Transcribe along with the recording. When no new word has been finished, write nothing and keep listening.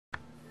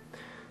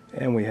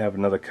And we have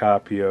another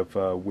copy of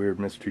Weird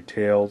Mystery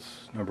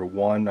Tales, number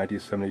 1,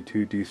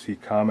 1972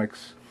 DC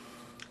Comics.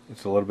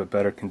 It's a little bit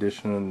better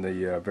condition than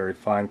the very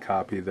fine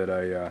copy that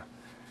I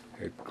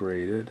had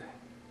graded.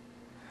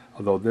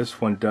 Although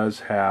this one does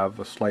have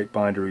a slight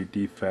bindery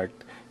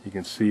defect. You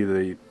can see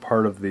the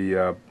part of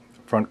the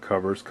front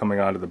cover is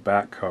coming onto the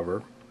back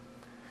cover.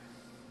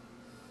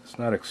 It's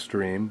not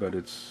extreme, but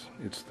it's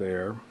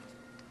there.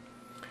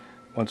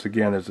 Once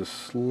again, there's a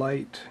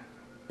slight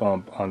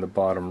bump on the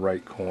bottom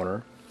right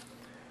corner,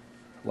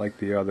 like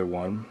the other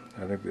one.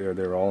 I think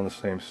they're all in the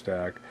same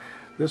stack.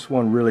 This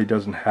one really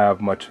doesn't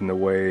have much in the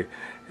way.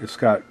 It's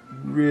got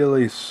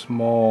really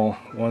small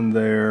one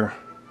there,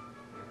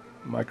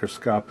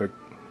 microscopic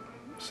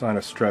sign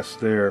of stress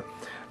there,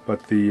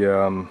 but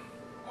the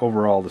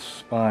overall the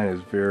spine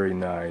is very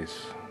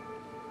nice,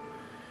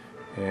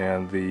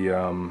 and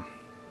the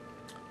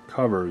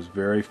cover is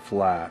very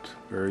flat,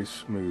 very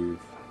smooth,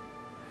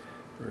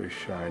 very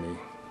shiny,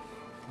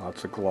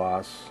 lots of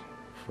gloss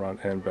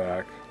front and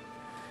back.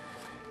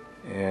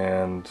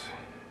 And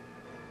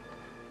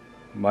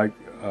Mike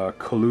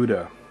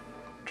Kaluta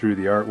drew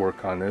the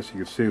artwork on this. You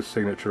can see his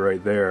signature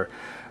right there.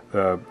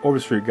 The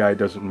Overstreet guy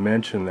doesn't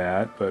mention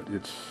that, but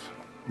it's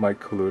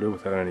Mike Kaluta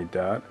without any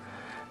doubt.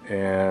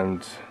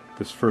 And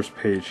this first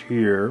page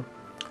here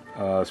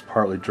is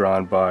partly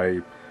drawn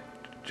by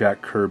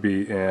Jack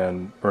Kirby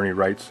and Berni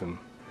Wrightson.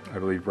 I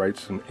believe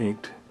Wrightson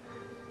inked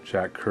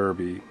Jack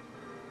Kirby.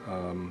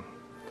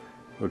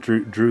 Well,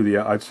 drew the,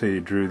 I'd say he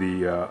drew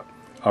the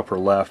upper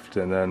left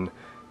and then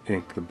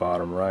inked the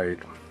bottom right.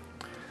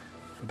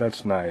 But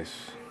that's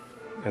nice.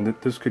 And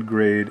this could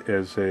grade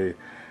as a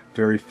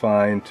very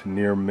fine to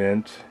near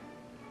mint,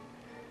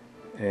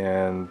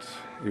 and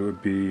it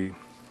would be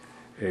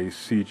a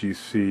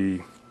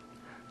CGC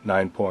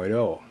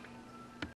 9.0.